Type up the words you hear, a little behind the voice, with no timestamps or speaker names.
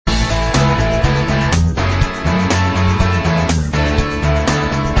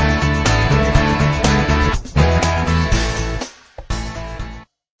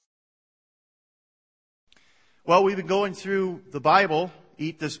Well, we've been going through the Bible,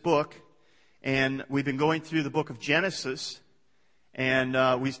 Eat This Book, and we've been going through the book of Genesis. And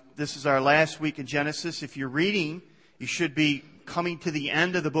this is our last week in Genesis. If you're reading, you should be coming to the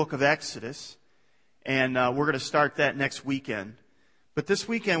end of the book of Exodus. And we're going to start that next weekend. But this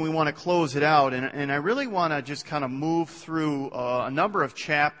weekend we want to close it out. And I really want to just kind of move through a number of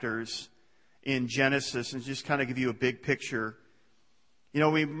chapters in Genesis and just kind of give you a big picture. You know,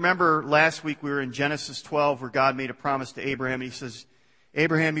 we remember last week we were in Genesis 12 where God made a promise to Abraham. He says,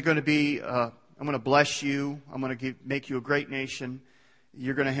 Abraham, you're going to be, I'm going to bless you. I'm going to make you a great nation.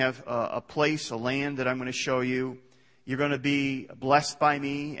 You're going to have a place, a land that I'm going to show you. You're going to be blessed by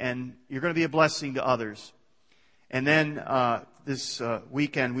me, and you're going to be a blessing to others. And then this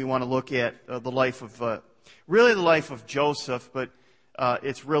weekend we want to look at the life of Joseph, but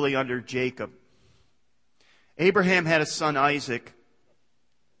it's really under Jacob. Abraham had a son, Isaac.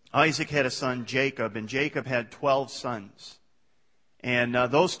 Isaac had a son, Jacob, and Jacob had 12 sons. And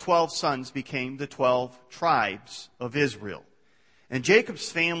those 12 sons became the 12 tribes of Israel. And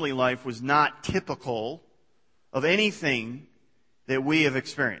Jacob's family life was not typical of anything that we have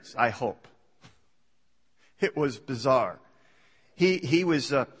experienced, I hope. It was bizarre. He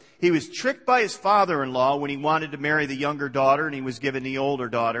was tricked by his father-in-law when he wanted to marry the younger daughter, and he was given the older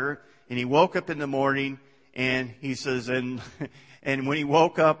daughter. And he woke up in the morning, and he says, and when he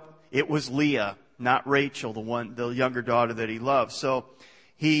woke up, it was Leah, not Rachel, the younger daughter that he loved. So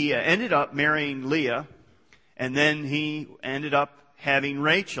he ended up marrying Leah, and then he ended up having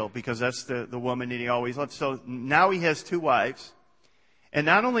Rachel, because that's the woman that he always loved. So now he has two wives. And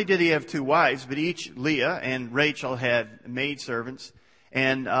not only did he have two wives, but each, Leah and Rachel, had maidservants.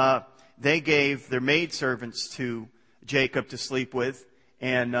 And they gave their maidservants to Jacob to sleep with.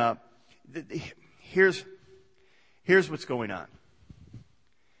 And here's what's going on.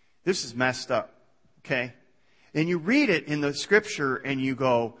 This is messed up, okay? And you read it in the scripture and you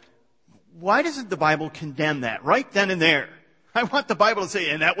go, why doesn't the Bible condemn that right then and there? I want the Bible to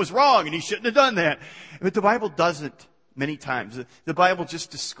say, and that was wrong, and he shouldn't have done that. But the Bible doesn't many times. The Bible just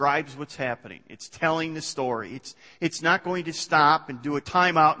describes what's happening. It's telling the story. It's not going to stop and do a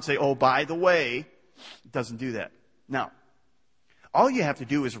timeout and say, oh, by the way. It doesn't do that. Now, all you have to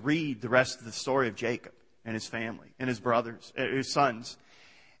do is read the rest of the story of Jacob and his family and his brothers, his sons,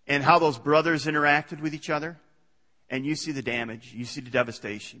 and how those brothers interacted with each other. And you see the damage. You see the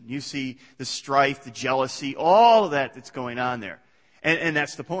devastation. You see the strife, the jealousy, all of that that's going on there. And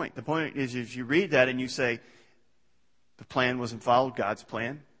that's the point. The point is you read that and you say, the plan wasn't followed, God's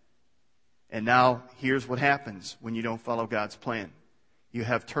plan. And now here's what happens when you don't follow God's plan. You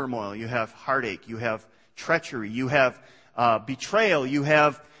have turmoil. You have heartache. You have treachery. You have betrayal. You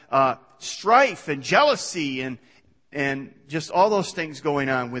have strife and jealousy and just all those things going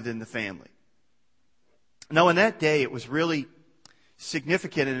on within the family. Now, in that day, it was really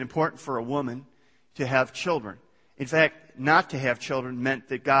significant and important for a woman to have children. In fact, not to have children meant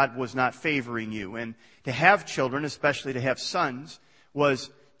that God was not favoring you. And to have children, especially to have sons, was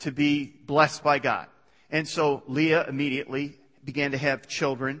to be blessed by God. And so Leah immediately began to have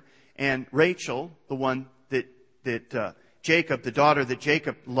children. And Rachel, the one that Jacob, the daughter that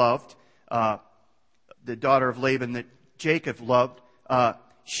Jacob loved, the daughter of Laban that Jacob loved,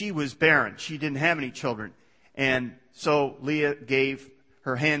 she was barren. She didn't have any children. And so Leah gave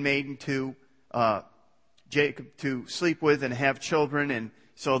her handmaiden to Jacob to sleep with and have children. And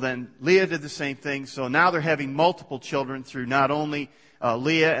so then Leah did the same thing. So now they're having multiple children through not only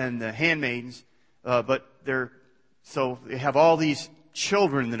Leah and the handmaidens, but so they have all these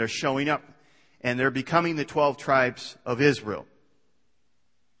children that are showing up. And they're becoming the 12 tribes of Israel.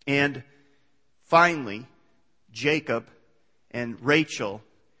 And finally, Jacob and Rachel,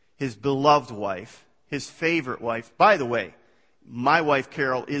 his beloved wife, his favorite wife. By the way, my wife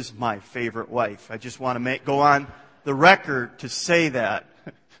Carol is my favorite wife. I just want to go on the record to say that.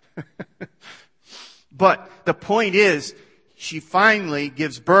 But the point is, she finally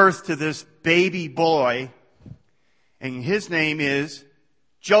gives birth to this baby boy, and his name is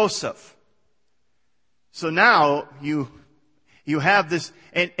Joseph. So now you have this,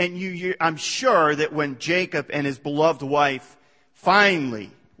 and I'm sure that when Jacob and his beloved wife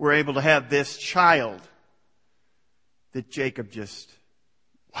finally were able to have this child, that Jacob just,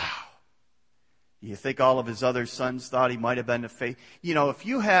 wow. You think all of his other sons thought he might have been a faith? You know, if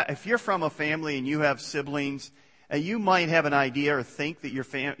you're from a family and you have siblings, you might have an idea or think that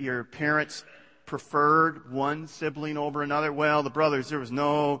your parents preferred one sibling over another? Well, the brothers,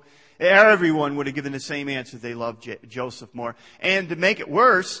 everyone would have given the same answer. They loved Joseph more. And to make it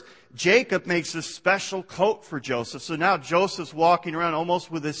worse, Jacob makes a special coat for Joseph. So now Joseph's walking around almost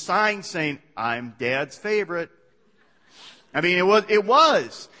with a sign saying, I'm Dad's favorite. I mean, it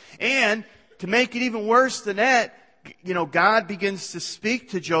was. And to make it even worse than that, God begins to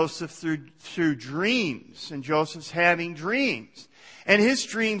speak to Joseph through dreams. And Joseph's having dreams. And his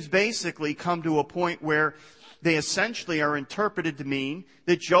dreams basically come to a point where they essentially are interpreted to mean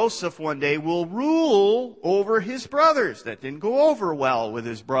that Joseph one day will rule over his brothers. That didn't go over well with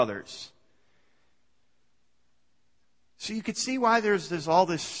his brothers. So you could see why there's all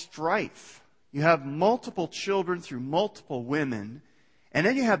this strife. You have multiple children through multiple women, and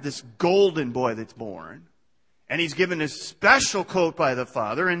then you have this golden boy that's born, and he's given a special coat by the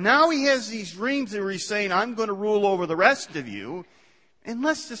father, and now he has these dreams where he's saying, I'm going to rule over the rest of you. And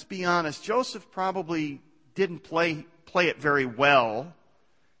let's just be honest, Joseph probably didn't play it very well.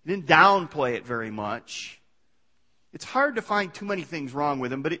 He didn't downplay it very much. It's hard to find too many things wrong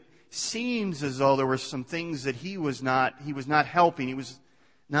with him, but it seems as though there were some things that he was not helping. He was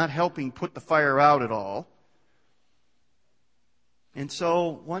not helping put the fire out at all. And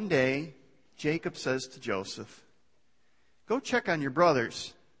so one day, Jacob says to Joseph, go check on your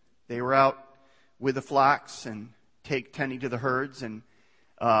brothers. They were out with the flocks and tending to the herds, and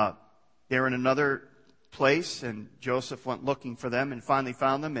they're in another place, and Joseph went looking for them and finally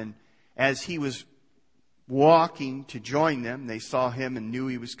found them. And as he was walking to join them, they saw him and knew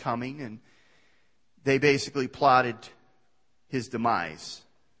he was coming, and they basically plotted his demise.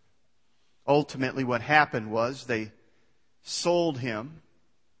 Ultimately, what happened was they sold him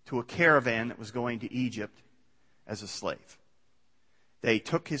to a caravan that was going to Egypt as a slave. They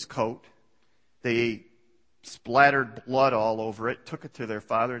took his coat, they splattered blood all over it, took it to their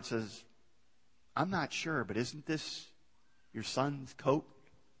father and says, I'm not sure, but isn't this your son's coat?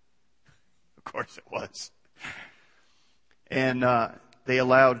 Of course it was. And they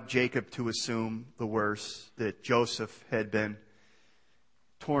allowed Jacob to assume the worst, that Joseph had been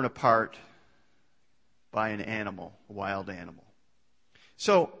torn apart by an animal, a wild animal.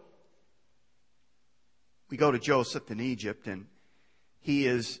 So we go to Joseph in Egypt, and he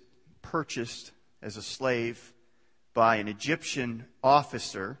is purchased as a slave by an Egyptian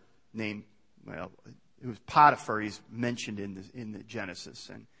officer named, it was Potiphar. He's mentioned in the Genesis.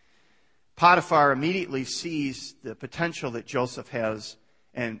 And Potiphar immediately sees the potential that Joseph has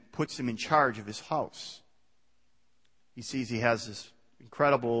and puts him in charge of his house. He sees he has this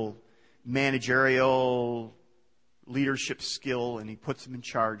incredible managerial leadership skill, and he puts him in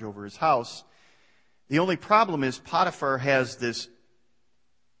charge over his house. The only problem is Potiphar has this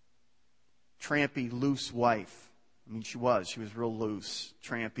trampy, loose wife. I mean, she was real loose,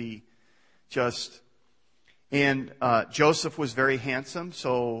 trampy, and Joseph was very handsome,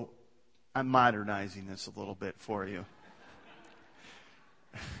 so I'm modernizing this a little bit for you.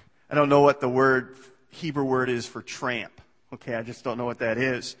 I don't know what the Hebrew word is for tramp. Okay, I just don't know what that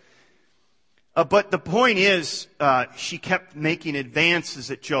is. But the point is, she kept making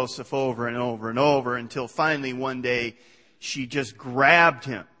advances at Joseph over and over and over until finally one day she just grabbed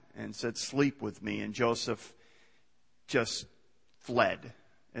him and said, sleep with me. And Joseph just fled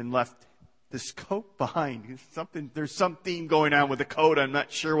and left this coat behind. There's something going on with the coat. I'm not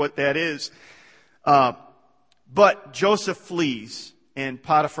sure what that is. But Joseph flees, and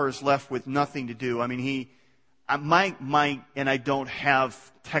Potiphar is left with nothing to do. I mean, and I don't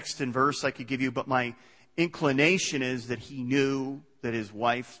have text and verse I could give you, but my inclination is that he knew that his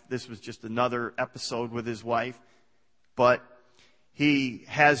wife, this was just another episode with his wife, but he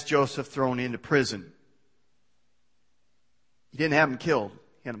has Joseph thrown into prison. He didn't have him killed.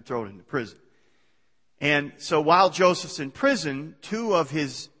 He had him thrown into prison. And so while Joseph's in prison, two of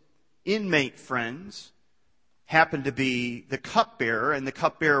his inmate friends happened to be the cupbearer, and the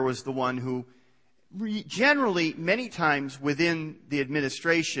cupbearer was the one who generally, many times within the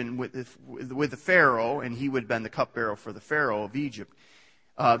administration with the Pharaoh, and he would have been the cupbearer for the Pharaoh of Egypt,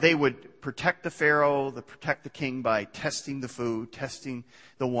 they would protect the Pharaoh, protect the king by testing the food, testing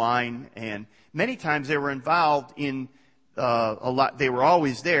the wine, and many times they were involved in they were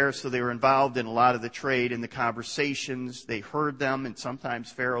always there, so they were involved in a lot of the trade and the conversations. They heard them, and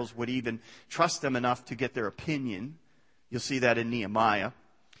sometimes pharaohs would even trust them enough to get their opinion. You'll see that in Nehemiah.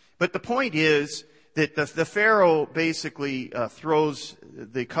 But the point is that the pharaoh basically throws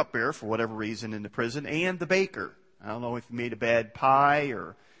the cupbearer, for whatever reason, into prison, and the baker. I don't know if he made a bad pie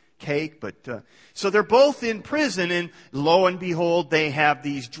or cake, but so they're both in prison, and lo and behold, they have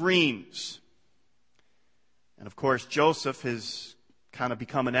these dreams. And of course, Joseph has kind of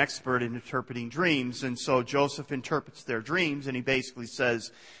become an expert in interpreting dreams. And so Joseph interprets their dreams, and he basically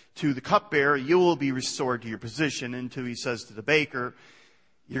says to the cupbearer, you will be restored to your position, until he says to the baker,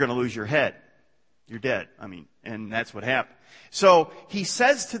 you're going to lose your head. You're dead. And that's what happened. So he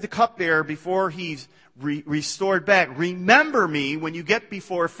says to the cupbearer before he's restored back, remember me when you get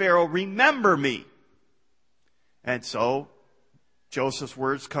before Pharaoh, remember me. And so Joseph's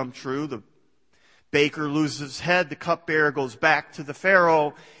words come true. The baker loses his head. The cupbearer goes back to the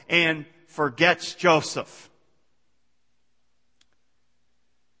Pharaoh and forgets Joseph.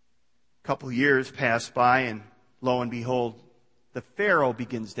 A couple years pass by, and lo and behold, the Pharaoh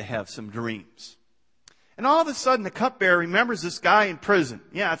begins to have some dreams. And all of a sudden, the cupbearer remembers this guy in prison.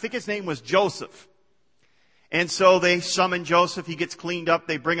 Yeah, I think his name was Joseph. And so they summon Joseph. He gets cleaned up.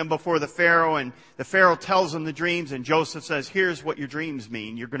 They bring him before the Pharaoh, and the Pharaoh tells him the dreams, and Joseph says, here's what your dreams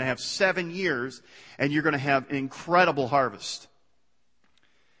mean. You're going to have 7 years, and you're going to have an incredible harvest.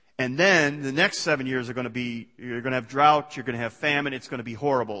 And then the next 7 years are going to be, you're going to have drought, you're going to have famine, it's going to be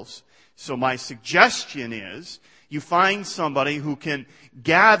horrible. So my suggestion is, you find somebody who can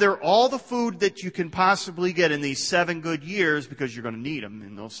gather all the food that you can possibly get in these 7 good years, because you're going to need them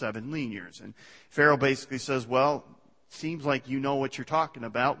in those 7 lean years. And Pharaoh basically says, well, seems like you know what you're talking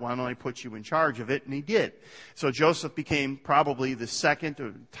about. Why don't I put you in charge of it? And he did. So Joseph became probably the second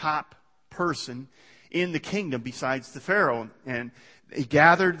or top person in the kingdom besides the Pharaoh. And he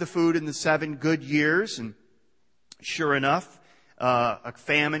gathered the food in the 7 good years. And sure enough, a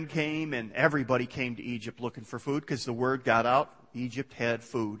famine came, and everybody came to Egypt looking for food, because the word got out. Egypt had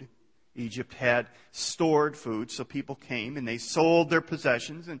food. Egypt had stored food. So people came and they sold their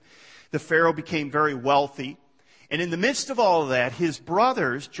possessions, and the Pharaoh became very wealthy. And in the midst of all of that, his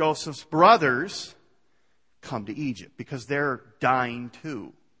brothers, Joseph's brothers, come to Egypt because they're dying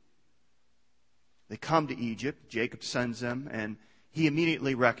too. They come to Egypt. Jacob sends them, and he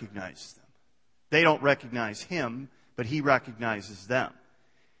immediately recognizes them. They don't recognize him, but he recognizes them.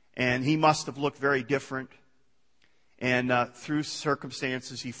 And he must have looked very different. And through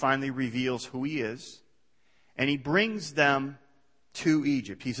circumstances, he finally reveals who he is. And he brings them to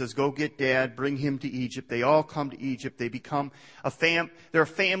Egypt. He says, go get Dad, bring him to Egypt. They all come to Egypt. They become they're a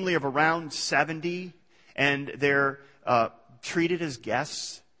family of around 70. And they're treated as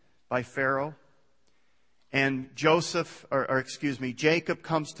guests by Pharaoh. And Jacob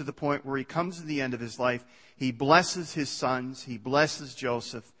comes to the point where he comes to the end of his life. He blesses his sons, he blesses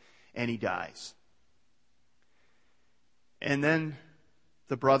Joseph, and he dies. And then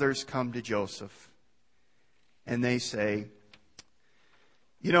the brothers come to Joseph, and they say,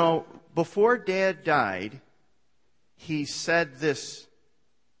 you know, before Dad died, he said this,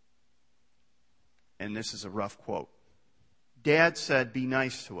 and this is a rough quote. Dad said, be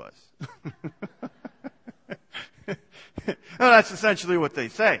nice to us. Well, that's essentially what they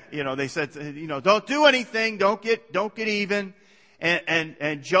say. You know, they said, don't do anything, don't get even.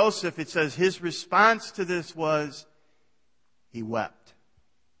 And Joseph, it says, his response to this was, he wept.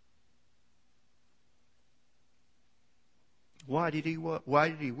 Why did he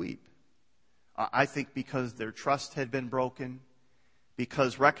weep? I think because their trust had been broken,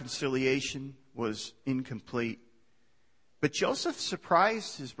 because reconciliation was incomplete. But Joseph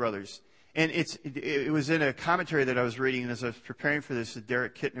surprised his brothers. And it was in a commentary that I was reading as I was preparing for this,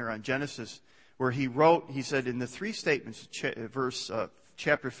 Derek Kittner on Genesis, where he said in the 3 statements,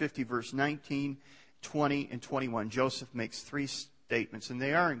 chapter 50, verse 19, 20, and 21, Joseph makes 3 statements, and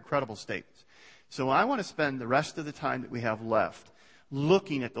they are incredible statements. So I want to spend the rest of the time that we have left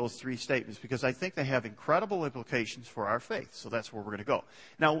looking at those 3 statements, because I think they have incredible implications for our faith. So that's where we're going to go.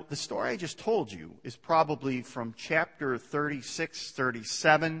 Now, the story I just told you is probably from chapter 36,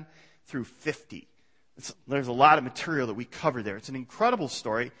 37, through 50. There's a lot of material that we cover there. It's an incredible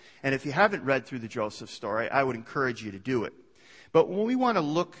story, and if you haven't read through the Joseph story, I would encourage you to do it. But when we want to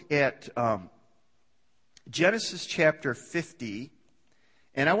look at Genesis chapter 50,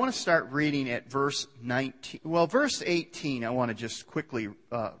 and I want to start reading at verse 19. Well, verse 18 I want to just quickly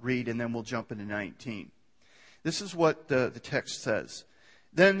read, and then we'll jump into 19. This is what the text says.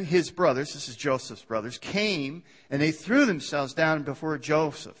 Then his brothers, this is Joseph's brothers, came, and they threw themselves down before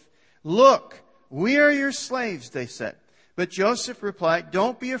Joseph. Look, we are your slaves, they said. But Joseph replied,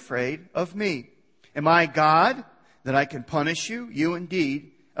 don't be afraid of me. Am I God that I can punish you? You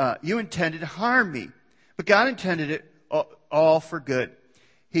intended to harm me, but God intended it all for good.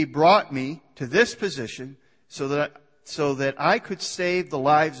 He brought me to this position so that I could save the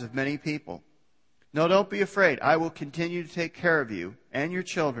lives of many people. No, don't be afraid. I will continue to take care of you and your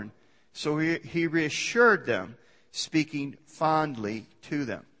children. So he reassured them, speaking fondly to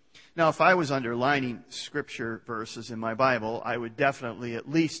them. Now, if I was underlining scripture verses in my Bible, I would definitely at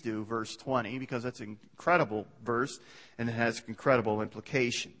least do verse 20, because that's an incredible verse and it has incredible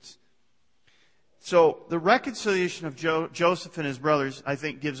implications. So the reconciliation of Joseph and his brothers, I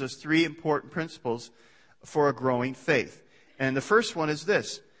think, gives us three important principles for a growing faith. And the first one is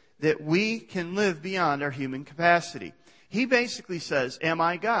this, that we can live beyond our human capacity. He basically says, am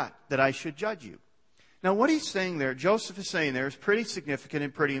I God that I should judge you? Now what he's saying there, Joseph is saying there, is pretty significant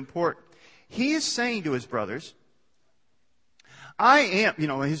and pretty important. He is saying to his brothers, I am,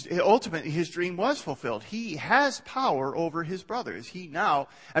 ultimately his dream was fulfilled. He has power over his brothers.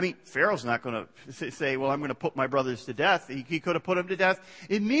 Pharaoh's not going to say, well, I'm going to put my brothers to death. He could have put them to death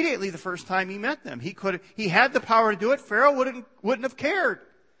immediately the first time he met them. He had the power to do it. Pharaoh wouldn't have cared.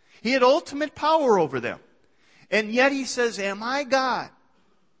 He had ultimate power over them. And yet he says, am I God?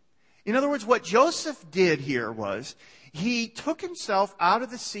 In other words, what Joseph did here was, he took himself out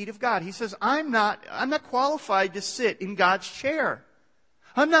of the seat of God. He says, I'm not qualified to sit in God's chair.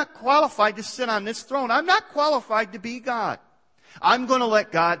 I'm not qualified to sit on this throne. I'm not qualified to be God. I'm going to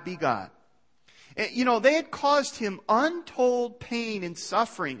let God be God. And, they had caused him untold pain and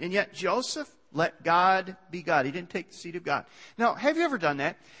suffering, and yet Joseph let God be God. He didn't take the seat of God. Now, have you ever done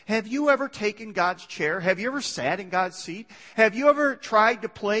that? Have you ever taken God's chair? Have you ever sat in God's seat? Have you ever tried to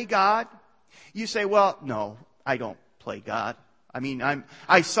play God? You say, well, no, I don't play God.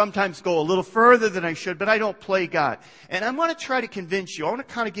 I sometimes go a little further than I should, but I don't play God. And I want to try to convince you. I want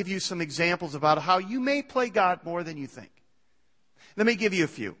to kind of give you some examples about how you may play God more than you think. Let me give you a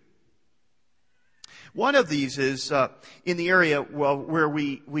few. One of these is in the area where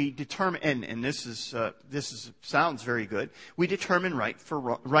we determine, and this sounds very good. We determine right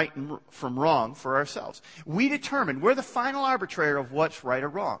from wrong for ourselves. We determine, we're the final arbitrator of what's right or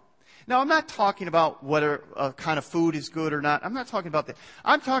wrong. Now, I'm not talking about whether a kind of food is good or not. I'm not talking about that.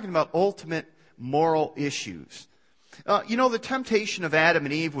 I'm talking about ultimate moral issues. The temptation of Adam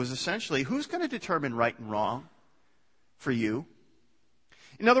and Eve was essentially, who's going to determine right and wrong for you?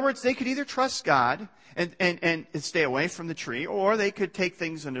 In other words, they could either trust God and stay away from the tree, or they could take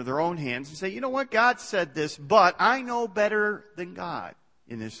things into their own hands and say, you know what, God said this, but I know better than God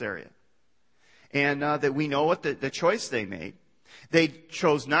in this area. And that we know what the choice they made. They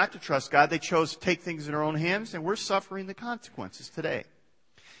chose not to trust God. They chose to take things in their own hands, and we're suffering the consequences today.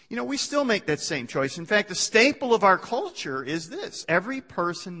 We still make that same choice. In fact, the staple of our culture is this. Every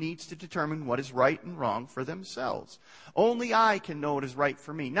person needs to determine what is right and wrong for themselves. Only I can know what is right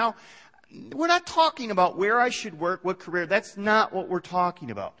for me. Now, we're not talking about where I should work, what career. That's not what we're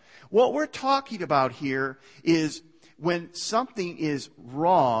talking about. What we're talking about here is when something is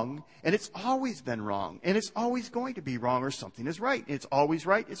wrong, and it's always been wrong, and it's always going to be wrong, or something is right. It's always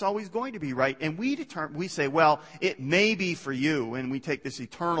right, it's always going to be right. And we say, well, it may be for you, and we take this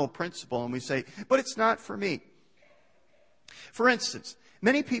eternal principle and we say, but it's not for me. For instance,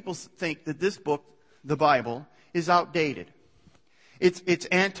 many people think that this book, the Bible, is outdated. It's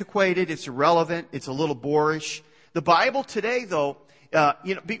antiquated, it's irrelevant, it's a little boorish. The Bible today, though,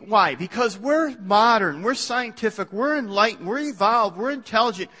 why? Because we're modern, we're scientific, we're enlightened, we're evolved, we're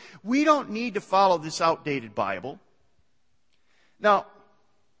intelligent. We don't need to follow this outdated Bible. Now,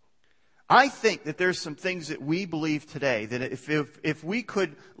 I think that there's some things that we believe today that if we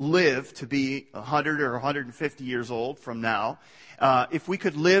could live to be 100 or 150 years old from now, if we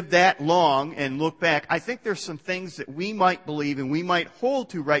could live that long and look back, I think there's some things that we might believe and we might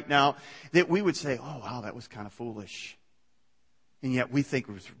hold to right now that we would say, oh wow, that was kind of foolish. And yet we think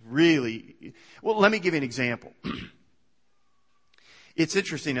it was really... Well, let me give you an example. It's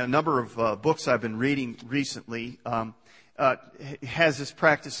interesting, a number of books I've been reading recently has this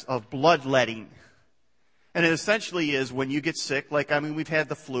practice of bloodletting. And it essentially is when you get sick, we've had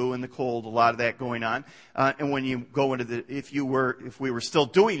the flu and the cold, a lot of that going on. And when you go into if we were still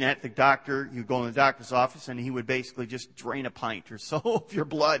doing that, you go in the doctor's office and he would basically just drain a pint or so of your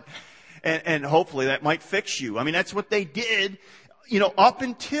blood. And hopefully that might fix you. That's what they did. Up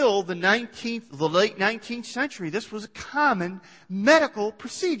until the late 19th century, this was a common medical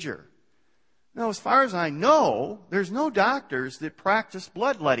procedure. Now, as far as I know, there's no doctors that practice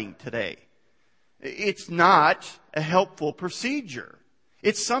bloodletting today. It's not a helpful procedure.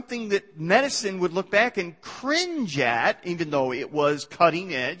 It's something that medicine would look back and cringe at, even though it was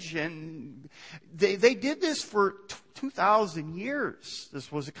cutting edge. And they did this for 2,000 years.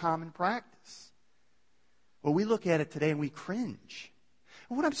 This was a common practice. Well, we look at it today and we cringe.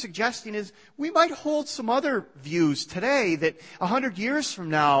 What I'm suggesting is we might hold some other views today that 100 years from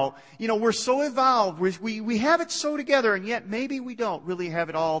now, we're so evolved, we have it so together, and yet maybe we don't really have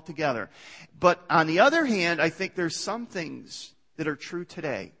it all together. But on the other hand, I think there's some things that are true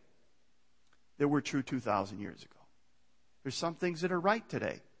today that were true 2,000 years ago. There's some things that are right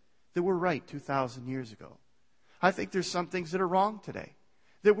today that were right 2,000 years ago. I think there's some things that are wrong today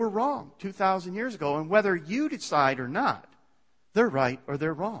that were wrong 2,000 years ago. And whether you decide or not, they're right or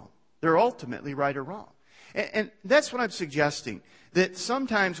they're wrong. They're ultimately right or wrong. And that's what I'm suggesting, that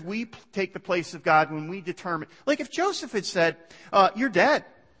sometimes we take the place of God when we determine. Like if Joseph had said, you're dead,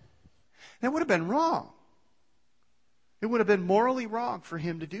 that would have been wrong. It would have been morally wrong for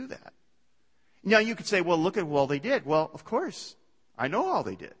him to do that. Now you could say, well, look at all they did. Well, of course, I know all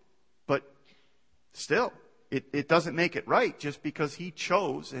they did. But still, it doesn't make it right just because he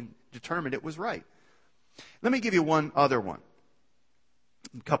chose and determined it was right. Let me give you one other one.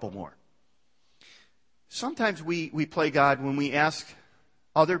 A couple more. Sometimes we play God when we ask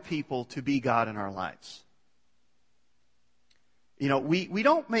other people to be God in our lives. You know, we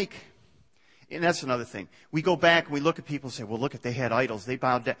don't make, and that's another thing. We go back and we look at people and say, well, look, if they had idols, they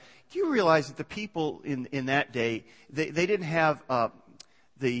bowed down. Do you realize that the people in that day, they didn't have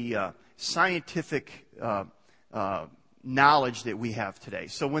the scientific knowledge that we have today.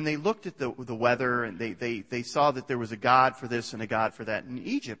 So when they looked at the weather and they saw that there was a God for this and a God for that. In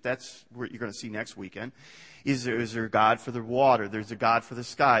Egypt, that's what you're going to see next weekend. Is there a God for the water? There's a God for the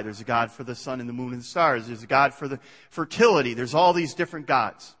sky. There's a God for the sun and the moon and the stars. There's a God for the fertility. There's all these different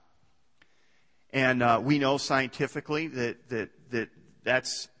gods. And we know scientifically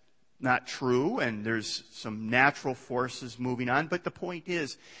that's not true, and there's some natural forces moving on. But the point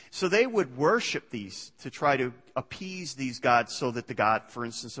is, so they would worship these to try to appease these gods so that the god, for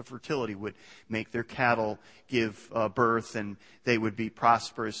instance, of fertility would make their cattle give birth and they would be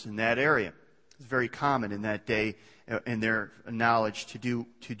prosperous in that area. It's very common in that day in their knowledge to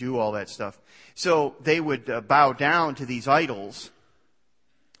do all that stuff. So they would bow down to these idols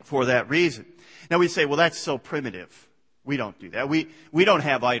for that reason. Now we say, well, that's so primitive. We don't do that. We don't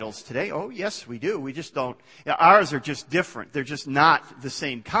have idols today. Oh, yes, we do. We just don't. Ours are just different. They're just not the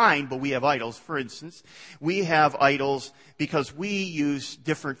same kind, but we have idols. For instance, we have idols because we use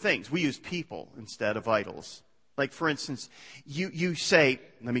different things. We use people instead of idols. Like, for instance, you say,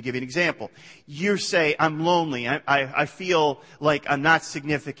 let me give you an example. You say, I'm lonely. I feel like I'm not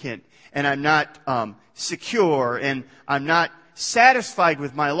significant and I'm not secure and I'm not satisfied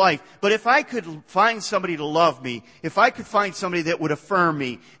with my life. But if I could find somebody to love me, if I could find somebody that would affirm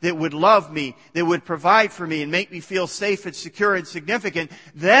me, that would love me, that would provide for me and make me feel safe and secure and significant,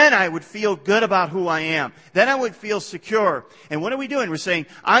 then I would feel good about who I am. Then I would feel secure. And what are we doing? We're saying,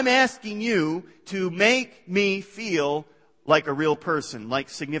 I'm asking you to make me feel like a real person, like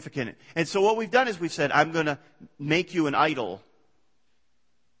significant. And so what we've done is we've said, I'm going to make you an idol.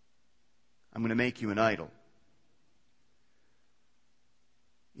 I'm going to make you an idol.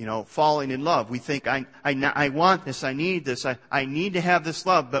 You know, falling in love. We think, I want this, I need this, I need to have this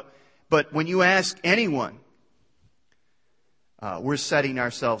love. But when you ask anyone, we're setting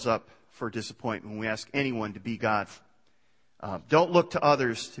ourselves up for disappointment when we ask anyone to be God. Don't look to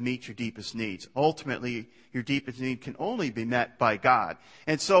others to meet your deepest needs. Ultimately, your deepest need can only be met by God.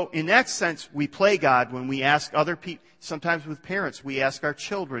 And so, in that sense, we play God when we ask other people. Sometimes with parents, we ask our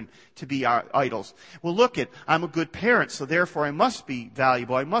children to be our idols. Well, look I'm a good parent, so therefore I must be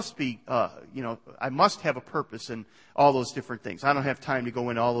valuable. I must be, I must have a purpose and all those different things. I don't have time to go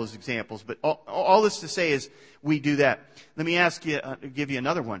into all those examples, but all this to say is we do that. Let me give you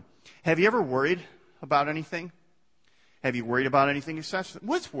another one. Have you ever worried about anything? Have you worried about anything essentially?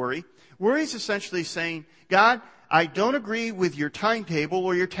 What's worry? Worry is essentially saying, God, I don't agree with your timetable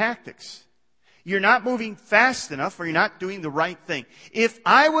or your tactics. You're not moving fast enough or you're not doing the right thing. If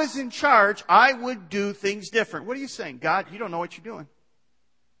I was in charge, I would do things different. What are you saying? God, you don't know what you're doing.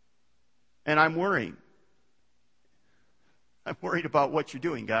 And I'm worrying. I'm worried about what you're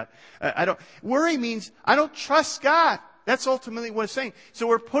doing, God. Worry means I don't trust God. That's ultimately what it's saying. So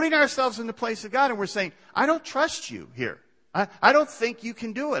we're putting ourselves in the place of God and we're saying, I don't trust you here. I don't think you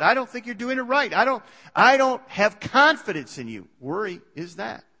can do it. I don't think you're doing it right. I don't have confidence in you. Worry is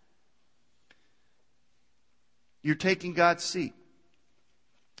that. You're taking God's seat.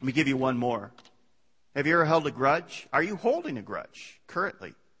 Let me give you one more. Have you ever held a grudge? Are you holding a grudge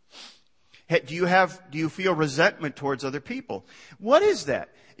currently? Do you feel resentment towards other people? What is that?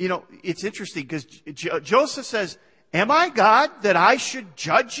 You know, it's interesting because Joseph says, am I God that I should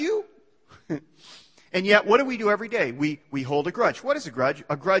judge you? And yet, what do we do every day? We hold a grudge. What is a grudge?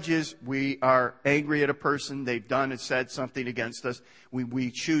 A grudge is we are angry at a person. They've done and said something against us.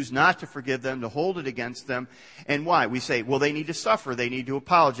 We choose not to forgive them, to hold it against them. And why? We say, well, they need to suffer. They need to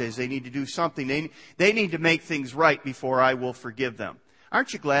apologize. They need to do something. They need to make things right before I will forgive them.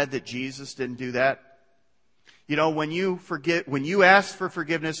 Aren't you glad that Jesus didn't do that? when you ask for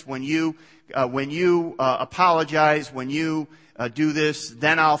forgiveness, when you apologize, when you do this,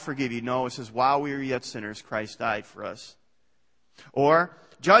 then I'll forgive you. No, it says, while we were yet sinners, Christ died for us. Or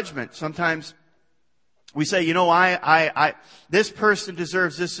judgment. Sometimes we say, this person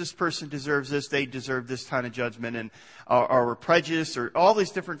deserves this person deserves this, they deserve this kind of judgment, and or we're prejudiced, or all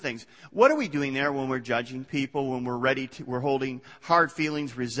these different things. What are we doing there when we're judging people, when we're holding hard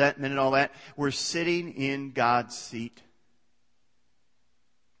feelings, resentment and all that? We're sitting in God's seat.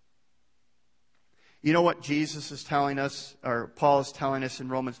 You know what Jesus is telling us, or Paul is telling us in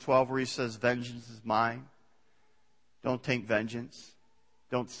Romans 12, where he says, vengeance is mine. Don't take vengeance.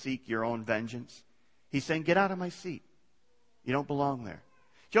 Don't seek your own vengeance. He's saying, get out of my seat. You don't belong there.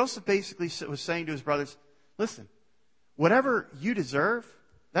 Joseph basically was saying to his brothers, listen, whatever you deserve,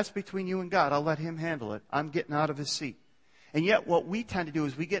 that's between you and God. I'll let him handle it. I'm getting out of his seat. And yet what we tend to do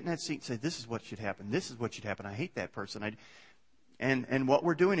is we get in that seat and say, this is what should happen. This is what should happen. I hate that person. And what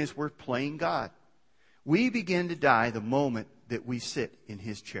we're doing is we're playing God. We begin to die the moment that we sit in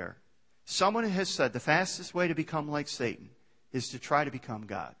his chair. Someone has said the fastest way to become like Satan is to try to become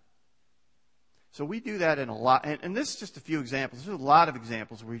God. So we do that in a lot, and this is just a few examples. There's a lot of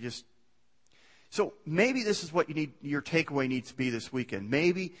examples where so maybe this is what your takeaway needs to be this weekend.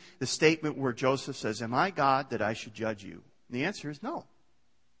 Maybe the statement where Joseph says, am I God that I should judge you? And the answer is no.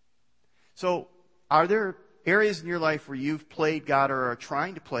 So are there areas in your life where you've played God or are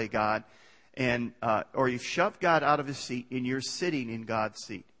trying to play God, and or you've shoved God out of his seat and you're sitting in God's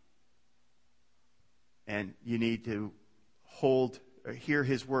seat? And you need to hear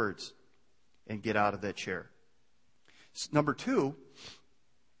his words and get out of that chair. Number 2,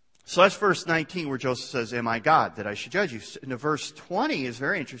 so that's verse 19 where Joseph says, am I God that I should judge you? And verse 20 is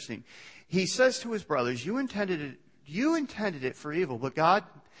very interesting. He says to his brothers, you intended it for evil, but God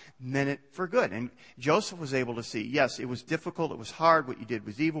meant it for good. And Joseph was able to see, yes, it was difficult, it was hard, what you did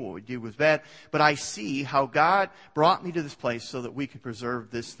was evil, what we did was bad, but I see how God brought me to this place so that we could preserve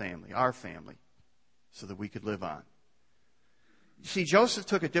this family, our family, so that we could live on. See, Joseph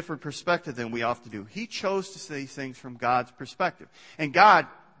took a different perspective than we often do. He chose to see things from God's perspective. And God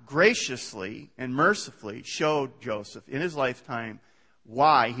graciously and mercifully showed Joseph in his lifetime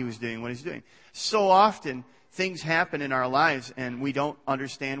why he was doing what he's doing. So often, things happen in our lives and we don't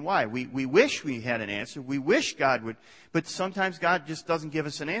understand why. We wish we had an answer. We wish God would. But sometimes God just doesn't give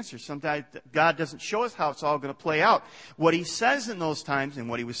us an answer. Sometimes God doesn't show us how it's all going to play out. What he says in those times, and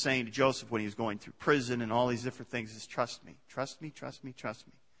what he was saying to Joseph when he was going through prison and all these different things, is trust me. Trust me, trust me, trust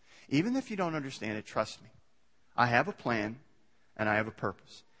me. Even if you don't understand it, trust me. I have a plan and I have a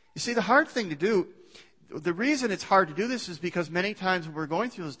purpose. You see, the hard thing to do, the reason it's hard to do this is because many times when we're going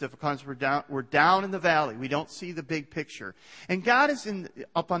through those difficulties, we're down in the valley. We don't see the big picture. And God is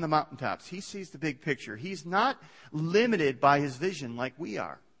up on the mountaintops. He sees the big picture. He's not limited by his vision like we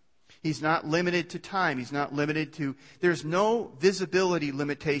are. He's not limited to time. He's not limited to, there's no visibility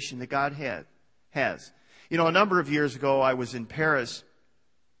limitation that God has. You know, a number of years ago, I was in Paris.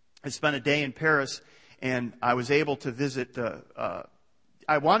 I spent a day in Paris, and I was able to visit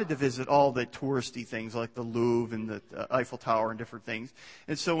I wanted to visit all the touristy things like the Louvre and the Eiffel Tower and different things.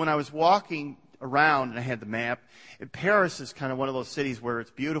 And so when I was walking around and I had the map, and Paris is kind of one of those cities where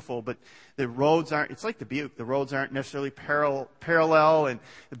it's beautiful, but the roads aren't, it's like the Butte. The roads aren't necessarily parallel and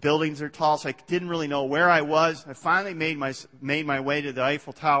the buildings are tall, so I didn't really know where I was. I finally made my way to the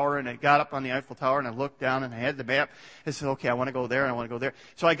Eiffel Tower, and I got up on the Eiffel Tower and I looked down and I had the map. I said, okay, I want to go there and I want to go there.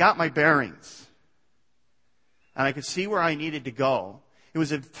 So I got my bearings. And I could see where I needed to go. It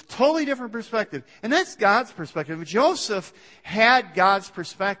was a totally different perspective. And that's God's perspective. Joseph had God's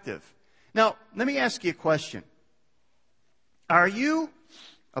perspective. Now, let me ask you a question. Are you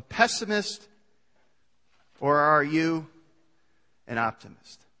a pessimist or are you an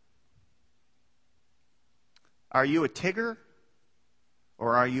optimist? Are you a Tigger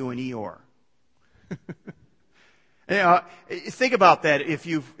or are you an Eeyore? Think about that. If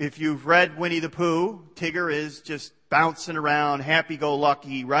you've read Winnie the Pooh, Tigger is just bouncing around,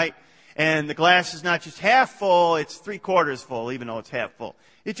 happy-go-lucky, right? And the glass is not just half full, it's 3/4 full, even though it's half full.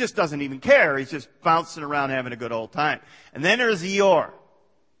 It just doesn't even care. He's just bouncing around having a good old time. And then there's Eeyore.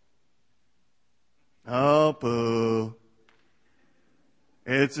 Oh, Pooh.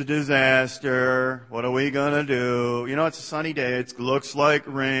 It's a disaster. What are we gonna do? You know, it's a sunny day. It looks like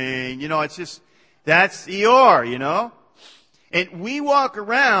rain. You know, it's just, that's Eeyore, you know? And we walk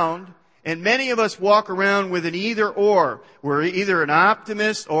around, and many of us walk around with an either or. We're either an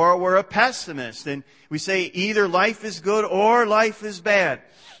optimist or we're a pessimist. And we say either life is good or life is bad.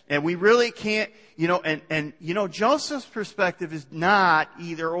 And we really can't, you know, and Joseph's perspective is not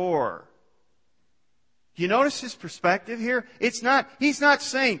either or. Do you notice his perspective here? He's not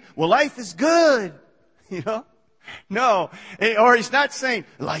saying, well, life is good. You know? No. Or he's not saying,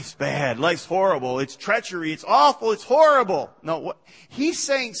 life's bad, life's horrible, it's treachery, it's awful, it's horrible. No, he's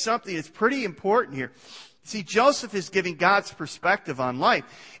saying something that's pretty important here. See, Joseph is giving God's perspective on life.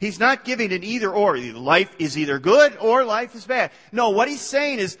 He's not giving an either or. Life is either good or life is bad. No, what he's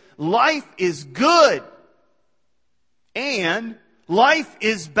saying is life is good and life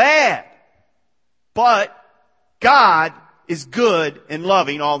is bad. But God is good and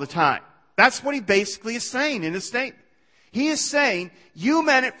loving all the time. That's what he basically is saying in his statement. He is saying, you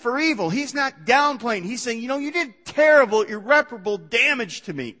meant it for evil. He's not downplaying. He's saying, you did terrible, irreparable damage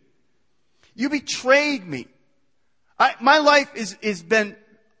to me. You betrayed me. My life is been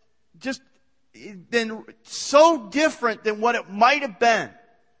so different than what it might have been.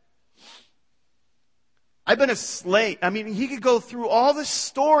 I've been a slave. He could go through all the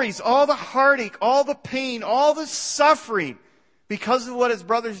stories, all the heartache, all the pain, all the suffering because of what his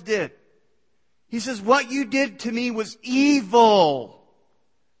brothers did. He says, what you did to me was evil.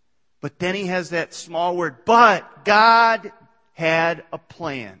 But then he has that small word, but God had a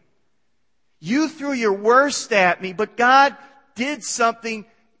plan. You threw your worst at me, but God did something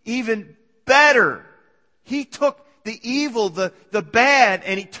even better. He took the evil, the bad,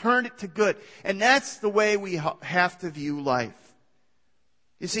 and He turned it to good. And that's the way we have to view life.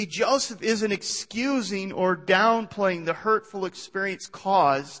 You see, Joseph isn't excusing or downplaying the hurtful experience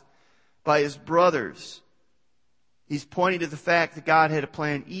caused by his brothers. He's pointing to the fact that God had a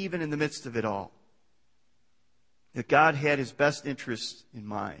plan even in the midst of it all. That God had His best interests in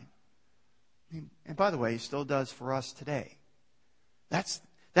mind. And by the way, He still does for us today. That's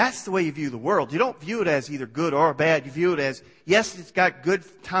the way you view the world. You don't view it as either good or bad. You view it as, yes, it's got good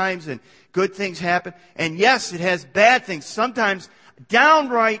times and good things happen. And yes, it has bad things. Sometimes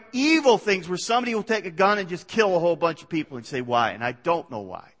downright evil things where somebody will take a gun and just kill a whole bunch of people and say why. And I don't know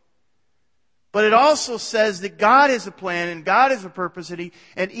why. But it also says that God has a plan and God has a purpose.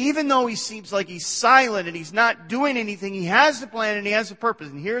 And even though He seems like He's silent and He's not doing anything, He has a plan and He has a purpose.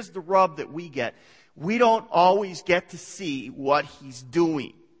 And here's the rub that we get. We don't always get to see what He's doing.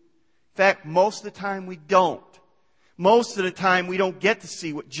 In fact, most of the time we don't. Most of the time we don't get to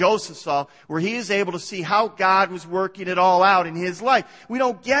see what Joseph saw, where he is able to see how God was working it all out in his life. We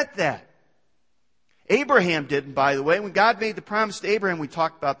don't get that. Abraham didn't, by the way. When God made the promise to Abraham, we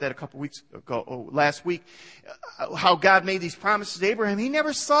talked about that a couple weeks ago, last week, how God made these promises to Abraham. He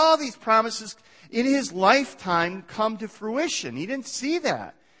never saw these promises in his lifetime come to fruition. He didn't see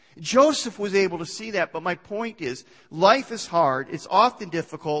that. Joseph was able to see that, but my point is, life is hard, it's often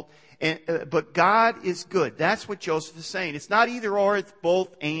difficult, but God is good. That's what Joseph is saying. It's not either or, it's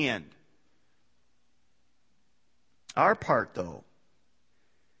both and. Our part, though,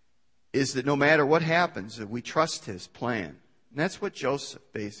 is that no matter what happens, that we trust His plan. And that's what Joseph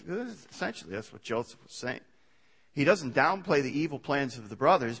essentially that's what Joseph was saying. He doesn't downplay the evil plans of the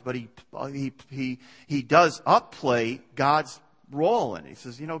brothers, but he does upplay God's role in it. He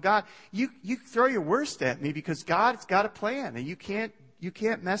says, God, you throw your worst at me because God's got a plan and you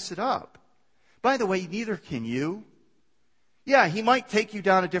can't mess it up. By the way, neither can you. Yeah, He might take you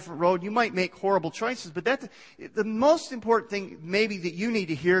down a different road. You might make horrible choices, but the most important thing maybe that you need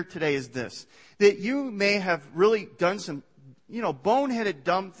to hear today is this, that you may have really done some, boneheaded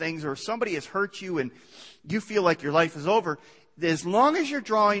dumb things, or somebody has hurt you and you feel like your life is over. As long as you're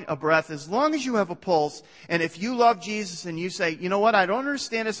drawing a breath, as long as you have a pulse, and if you love Jesus and you say, you know what, I don't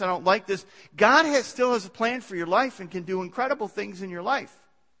understand this, I don't like this, God still has a plan for your life and can do incredible things in your life.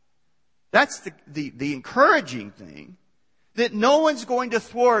 That's the encouraging thing, that no one's going to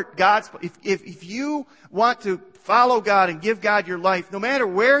thwart God's. If you want to follow God and give God your life, no matter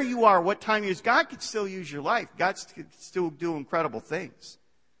where you are, what time you is, God can still use your life. God can still do incredible things.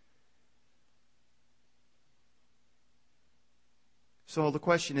 So the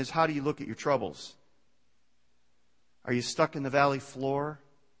question is, how do you look at your troubles? Are you stuck in the valley floor?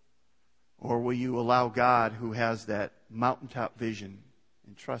 Or will you allow God, who has that mountaintop vision,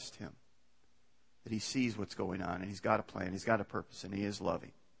 and trust Him? That He sees what's going on and He's got a plan, He's got a purpose, and He is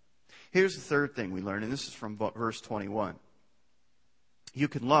loving. Here's the third thing we learn, and this is from verse 21. You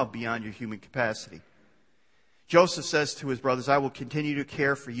can love beyond your human capacity. Joseph says to his brothers, I will continue to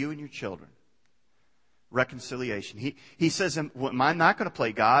care for you and your children. Reconciliation. He says, I'm not going to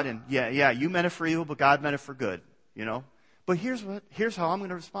play God, and yeah, you meant it for evil, but God meant it for good, But here's how I'm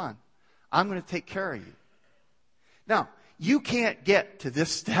going to respond. I'm going to take care of you. Now, you can't get to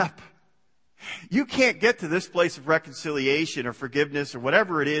this step. You can't get to this place of reconciliation or forgiveness or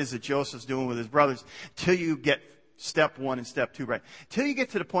whatever it is that Joseph's doing with his brothers till you get step 1 and step 2 right. Till you get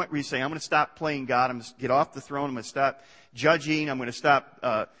to the point where you say, I'm going to stop playing God. I'm going to get off the throne. I'm going to stop judging. I'm going to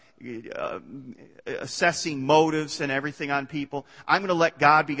stop assessing motives and everything on people. I'm going to let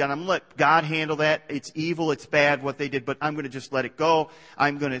God be God. I'm going to let God handle that. It's evil. It's bad what they did, but I'm going to just let it go.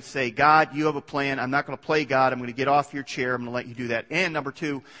 I'm going to say, God, you have a plan. I'm not going to play God. I'm going to get off your chair. I'm going to let you do that. And number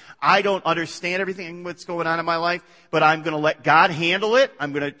 2, I don't understand everything that's going on in my life, but I'm going to let God handle it.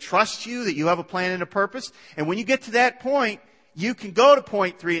 I'm going to trust you that you have a plan and a purpose. And when you get to that point, you can go to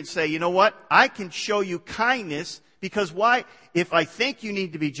point 3 and say, you know what? I can show you kindness. Because why? If I think you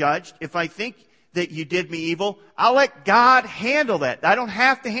need to be judged, if I think that you did me evil, I'll let God handle that. I don't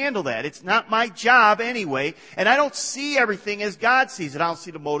have to handle that. It's not my job anyway. And I don't see everything as God sees it. I don't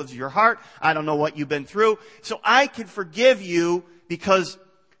see the motives of your heart. I don't know what you've been through. So I can forgive you because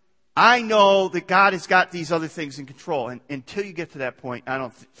I know that God has got these other things in control. And until you get to that point, I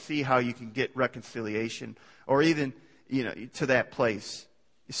don't see how you can get reconciliation or even, to that place.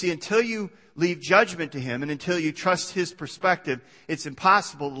 You see, until you leave judgment to Him and until you trust His perspective, it's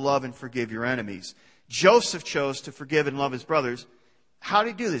impossible to love and forgive your enemies. Joseph chose to forgive and love his brothers. How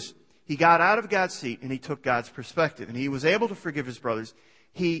did he do this? He got out of God's seat and he took God's perspective. And he was able to forgive his brothers.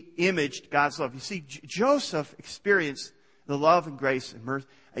 He imaged God's love. You see, Joseph experienced the love and grace and mercy.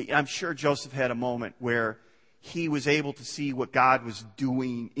 I'm sure Joseph had a moment where he was able to see what God was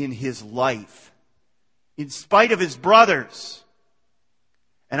doing in his life, in spite of his brothers.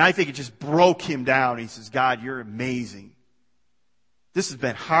 And I think it just broke him down. He says, God, you're amazing. This has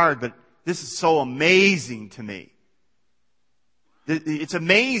been hard, but this is so amazing to me. It's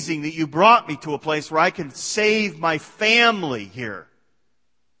amazing that you brought me to a place where I can save my family here.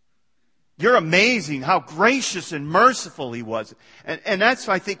 You're amazing how gracious and merciful He was. And that's,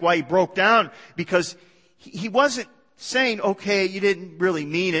 I think, why he broke down, because he wasn't saying, okay, you didn't really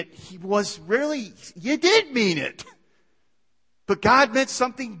mean it. He was really, you did mean it. But God meant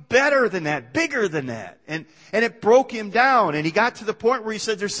something better than that, bigger than that. And it broke him down. And he got to the point where he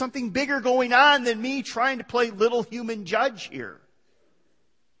said, there's something bigger going on than me trying to play little human judge here.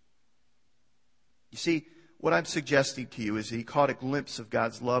 You see, what I'm suggesting to you is that he caught a glimpse of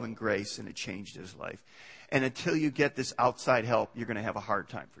God's love and grace and it changed his life. And until you get this outside help, you're going to have a hard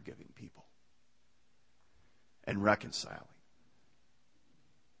time forgiving people and reconciling.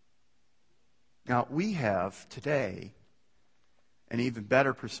 Now, we have today an even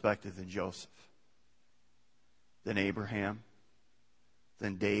better perspective than Joseph, than Abraham,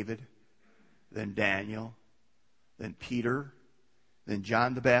 than David, than Daniel, than Peter, than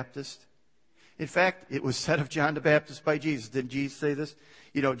John the Baptist. In fact, it was said of John the Baptist by Jesus. Didn't Jesus say this?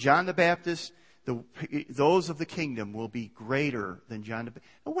 John the Baptist, those of the kingdom will be greater than John the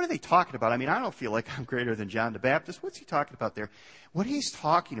Baptist. Now, what are they talking about? I don't feel like I'm greater than John the Baptist. What's he talking about there? What he's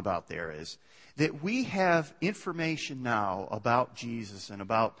talking about there is that we have information now about Jesus and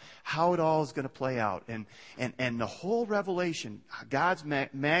about how it all is going to play out. And the whole revelation, God's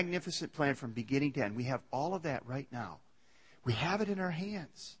magnificent plan from beginning to end, we have all of that right now. We have it in our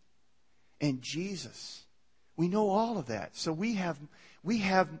hands. And Jesus, we know all of that. So we have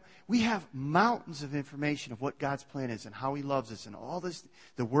mountains of information of what God's plan is and how He loves us and all this,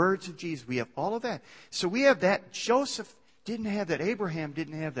 the words of Jesus. We have all of that. So we have that. Joseph didn't have that. Abraham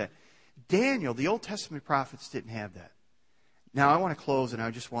didn't have that. Daniel, the Old Testament prophets didn't have that. Now I want to close and I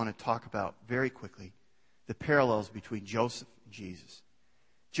just want to talk about very quickly the parallels between Joseph and Jesus.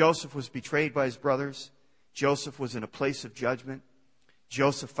 Joseph was betrayed by his brothers. Joseph was in a place of judgment.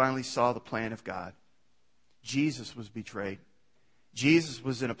 Joseph finally saw the plan of God. Jesus was betrayed. Jesus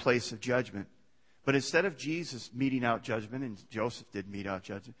was in a place of judgment. But instead of Jesus meting out judgment, and Joseph did mete out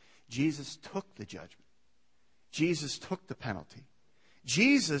judgment, Jesus took the judgment. Jesus took the penalty.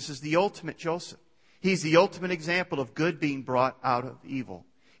 Jesus is the ultimate Joseph. He's the ultimate example of good being brought out of evil.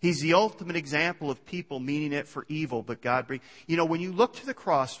 He's the ultimate example of people meaning it for evil, but God bring. When you look to the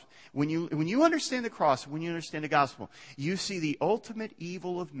cross, when you understand the cross, when you understand the gospel, you see the ultimate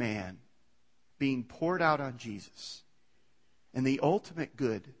evil of man being poured out on Jesus, and the ultimate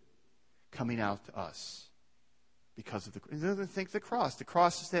good coming out to us because of the cross. The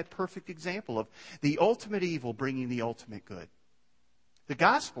cross is that perfect example of the ultimate evil bringing the ultimate good. The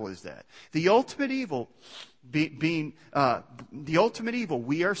gospel is that. The ultimate evil being the ultimate evil,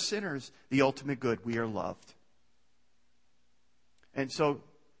 we are sinners. The ultimate good, we are loved. And so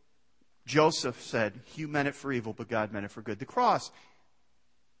Joseph said, you meant it for evil, but God meant it for good. The cross,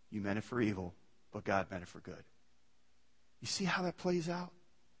 you meant it for evil, but God meant it for good. You see how that plays out?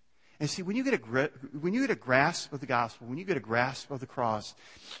 And see, when you get a grasp of the gospel, when you get a grasp of the cross,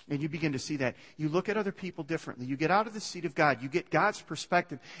 and you begin to see that, you look at other people differently. You get out of the seat of God. You get God's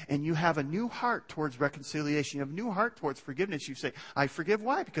perspective, and you have a new heart towards reconciliation. You have a new heart towards forgiveness. You say, I forgive.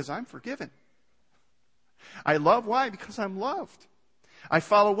 Why? Because I'm forgiven. I love. Why? Because I'm loved. I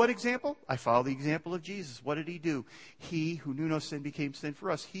follow what example? I follow the example of Jesus. What did he do? He who knew no sin became sin for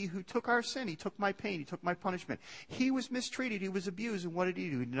us. He who took our sin, he took my pain, he took my punishment. He was mistreated, he was abused, and what did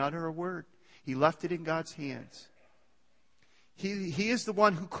he do? He did not utter a word. He left it in God's hands. He is the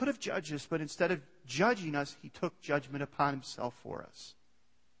one who could have judged us, but instead of judging us, he took judgment upon himself for us.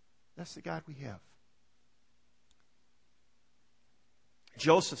 That's the God we have.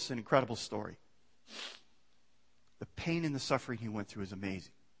 Joseph's an incredible story. The pain and the suffering he went through is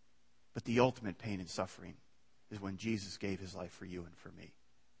amazing. But the ultimate pain and suffering is when Jesus gave his life for you and for me.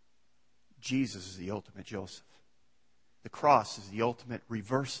 Jesus is the ultimate Joseph. The cross is the ultimate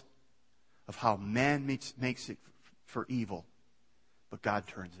reversal of how man makes it for evil, but God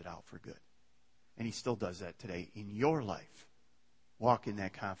turns it out for good. And he still does that today in your life. Walk in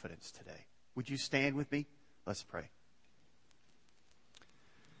that confidence today. Would you stand with me? Let's pray.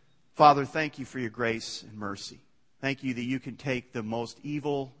 Father, thank you for your grace and mercy. Thank you that you can take the most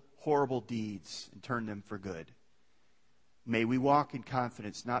evil, horrible deeds and turn them for good. May we walk in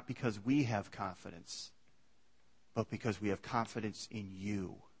confidence, not because we have confidence, but because we have confidence in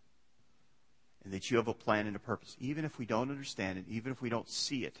you. And that you have a plan and a purpose. Even if we don't understand it, even if we don't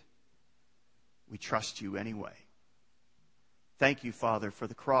see it, we trust you anyway. Thank you, Father, for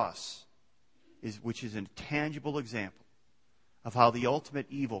the cross, which is a tangible example of how the ultimate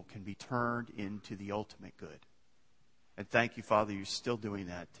evil can be turned into the ultimate good. And thank you, Father, you're still doing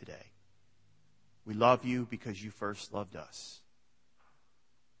that today. We love you because you first loved us.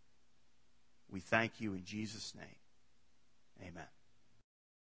 We thank you in Jesus' name. Amen.